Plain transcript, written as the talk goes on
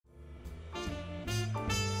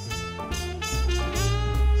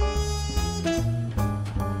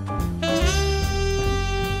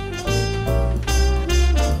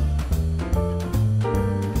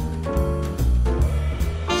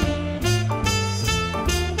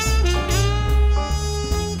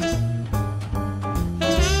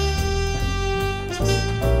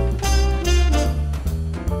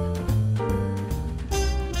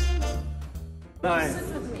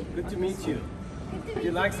meet you. Do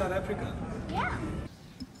you like South Africa? Yeah.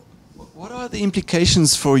 What are the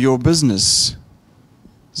implications for your business,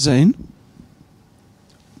 Zane?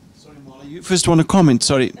 Sorry, Marla, you first want to comment,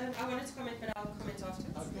 sorry. I wanted to comment, but I'll comment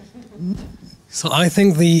afterwards. So I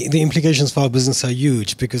think the implications for our business are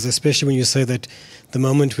huge, because especially when you say that the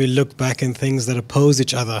moment we look back in things that oppose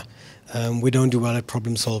each other, we don't do well at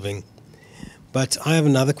problem solving. But I have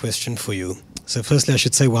another question for you. So firstly, I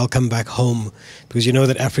should say welcome back home, because you know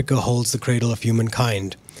that Africa holds the cradle of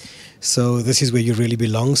humankind. So this is where you really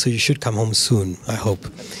belong, so you should come home soon, I hope.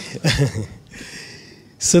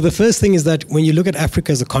 So the first thing is that when you look at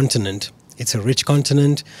Africa as a continent, it's a rich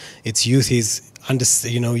continent. Its youth is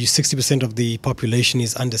 60% of the population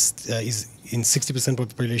is 60% of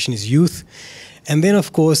the population is youth, and then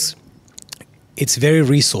of course it's very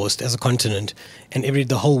resourced as a continent, and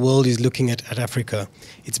the whole world is looking at Africa.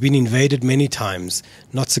 It's been invaded many times,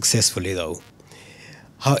 not successfully though.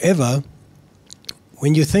 However,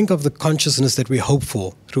 when you think of the consciousness that we hope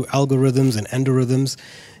for through algorithms and algorithms,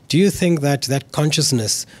 do you think that that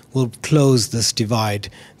consciousness will close this divide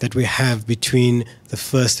that we have between the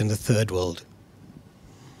first and the third world?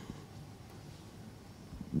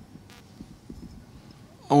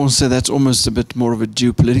 I want to say that's almost a bit more of a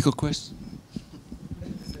geopolitical question.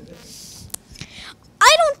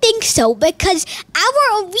 I don't think so, because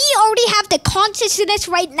we already have the consciousness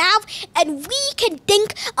right now, and we can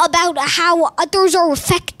think about how others are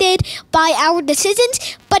affected by our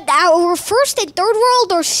decisions, but our first and third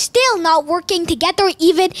world are still not working together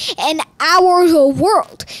even in our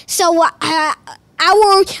world. So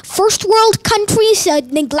our first world countries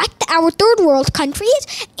neglect our third world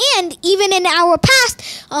countries, and even in our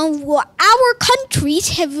past, our countries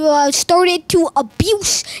have started to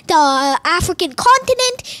abuse the African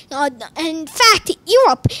continent. In fact,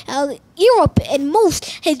 Europe and most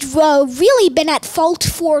has really been at fault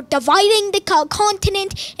for dividing the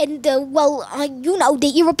continent and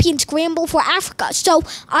the European scramble for Africa. So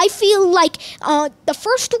I feel like the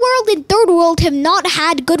first world and third world have not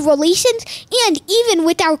had good relations, and even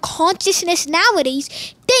with our consciousness nowadays,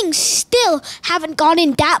 things still haven't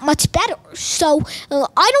gotten that much better. So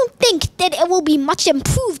I don't think that it will be much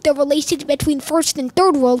improved, the relations between first and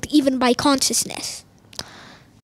third world, even by consciousness.